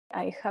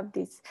I have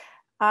this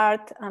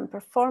art and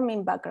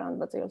performing background,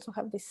 but I also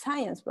have this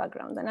science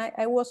background. And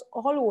I was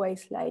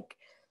always like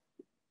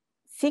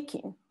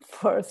seeking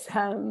for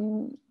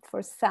some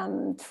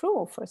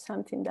truth, for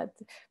something that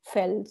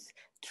felt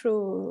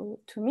true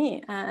to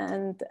me.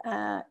 And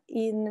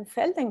in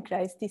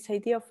Feldenkrais, this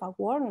idea of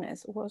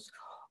awareness was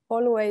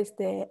always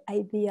the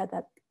idea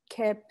that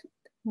kept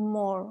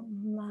more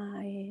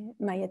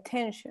my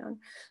attention.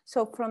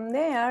 So from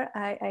there,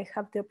 I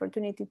have the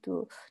opportunity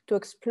to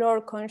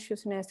explore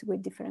consciousness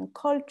with different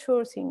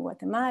cultures in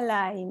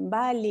Guatemala, in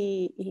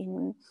Bali,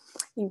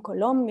 in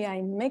Colombia,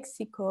 in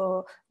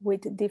Mexico,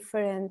 with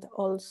different,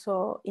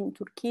 also in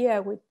Turkey,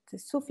 with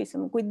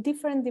Sufism, with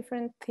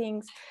different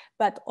things,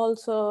 but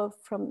also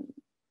from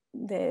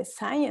the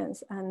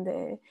science and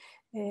the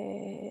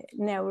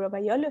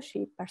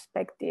neurobiology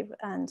perspective.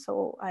 And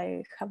so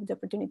I have the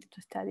opportunity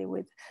to study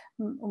with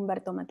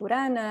Humberto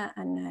Maturana,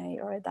 and I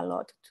read a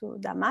lot to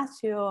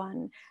Damasio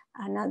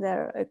and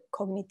other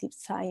cognitive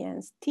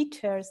science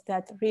teachers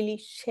that really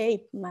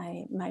shaped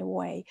my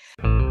way.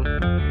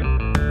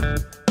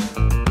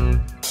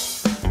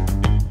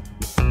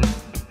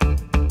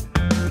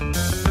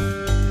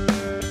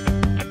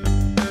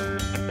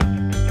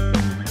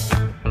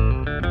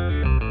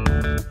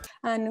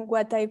 And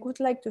what I would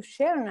like to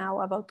share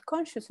now about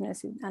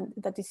consciousness, and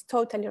that is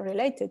totally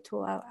related to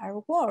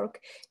our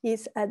work,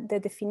 is the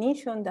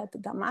definition that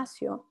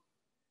Damasio,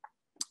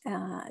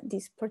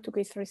 this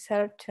Portuguese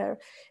researcher,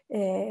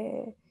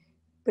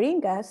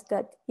 brings us,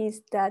 that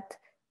is that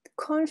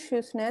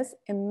consciousness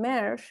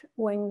emerges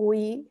when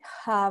we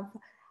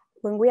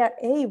are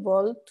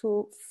able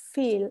to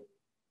feel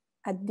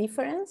a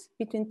difference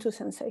between two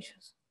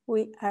sensations.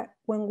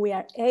 When we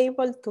are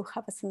able to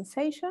have a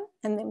sensation,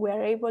 and then we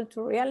are able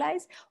to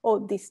realize,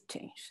 oh, this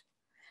changed.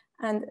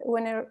 And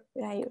when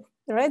I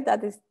read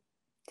that, this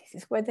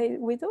is what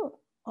we do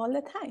all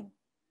the time.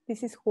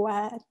 This is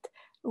what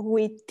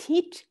we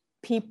teach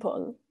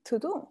people to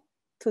do,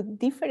 to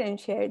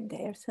differentiate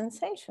their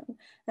sensation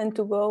and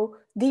to go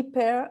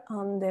deeper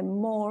on the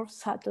more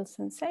subtle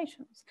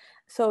sensations.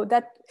 So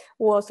that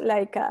was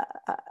like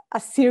a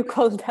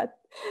circle that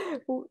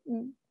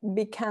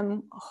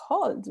became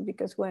whole,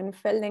 because when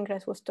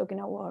Feldenkrais was talking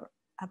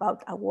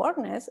about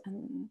awareness,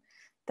 and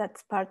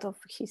that's part of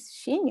his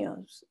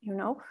genius,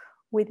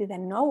 we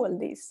didn't know all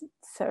this,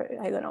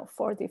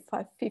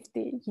 45,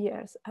 50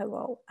 years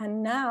ago.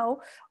 And now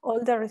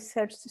all the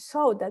research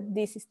show that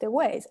this is the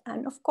ways.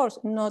 And of course,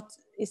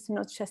 it's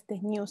not just the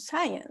new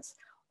science.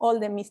 All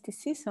the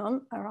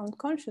mysticism around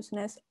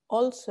consciousness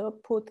also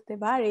put the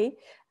body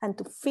and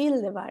to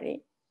feel the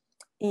body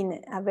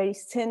in a very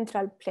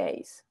central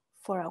place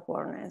for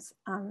awareness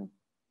and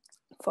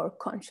for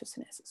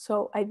consciousness.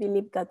 So I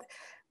believe that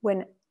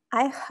when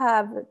I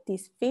have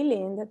this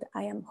feeling that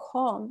I am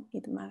home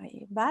in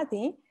my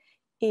body,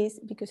 is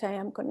because I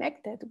am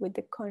connected with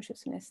the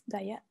consciousness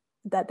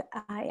that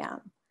I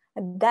am.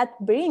 And that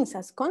brings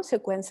as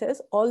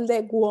consequences all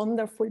the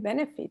wonderful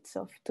benefits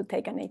of to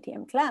take an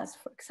ATM class,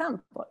 for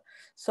example.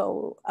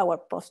 So our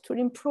posture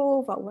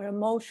improves, our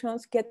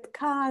emotions get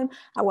calm,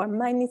 our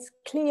mind is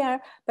clear,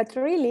 but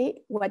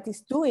really what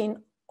is doing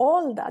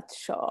all that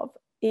job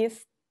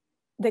is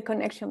the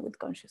connection with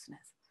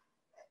consciousness.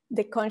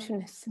 The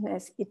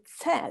consciousness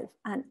itself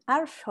and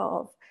our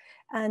job.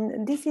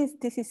 And this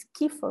is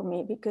key for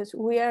me, because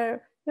we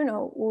are,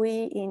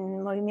 we in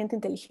Movimiento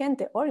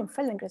Inteligente or in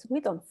Feldenkrais,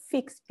 we don't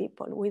fix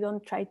people. We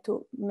don't try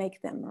to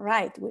make them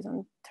right. We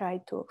don't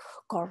try to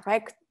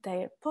correct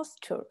their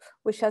posture.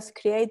 We just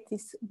create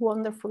this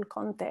wonderful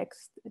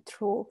context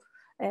through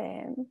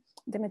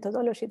the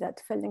methodology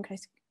that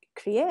Feldenkrais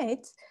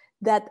creates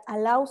that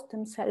allows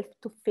themselves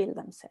to feel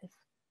themselves.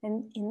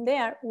 And in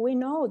there, we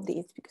know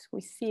this because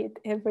we see it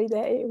every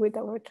day with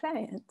our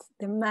clients.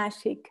 The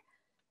magic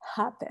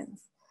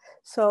happens.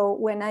 So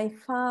when I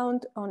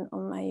found on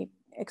my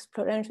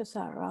explorations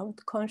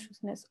around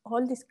consciousness,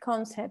 all these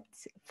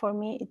concepts, for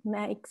me, it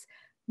makes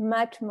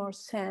much more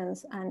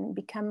sense and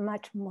become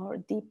much more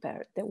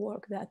deeper, the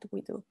work that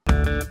we do.